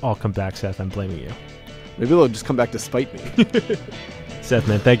don't all come back, Seth, I'm blaming you. Maybe they'll just come back to spite me. Seth,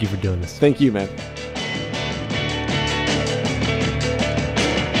 man, thank you for doing this. Thank you, man.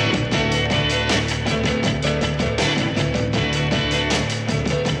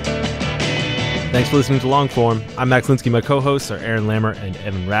 Thanks for listening to Longform. I'm Max Linsky. My co-hosts are Aaron Lammer and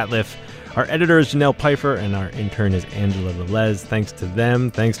Evan Ratliff. Our editor is Janelle Pfeiffer, and our intern is Angela Velez. Thanks to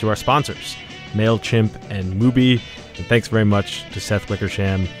them. Thanks to our sponsors, MailChimp and Mubi. And thanks very much to Seth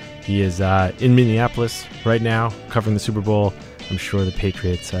Wickersham. He is in Minneapolis right now covering the Super Bowl. I'm sure the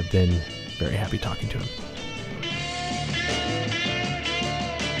Patriots have been very happy talking to him.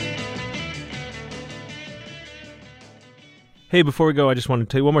 Hey, before we go, I just want to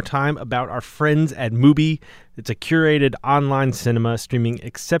tell you one more time about our friends at Mubi. It's a curated online cinema streaming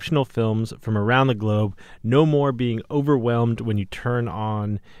exceptional films from around the globe. No more being overwhelmed when you turn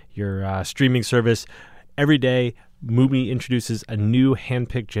on your streaming service. Every day, Mubi introduces a new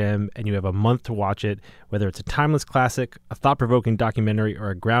hand-picked gem, and you have a month to watch it. Whether it's a timeless classic, a thought-provoking documentary,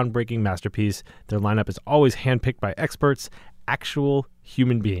 or a groundbreaking masterpiece, their lineup is always hand-picked by experts, actual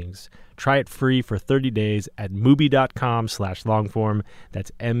human beings. Try it free for 30 days at Mubi.com/longform.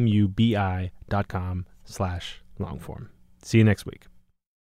 That's MUBI.com/longform. See you next week.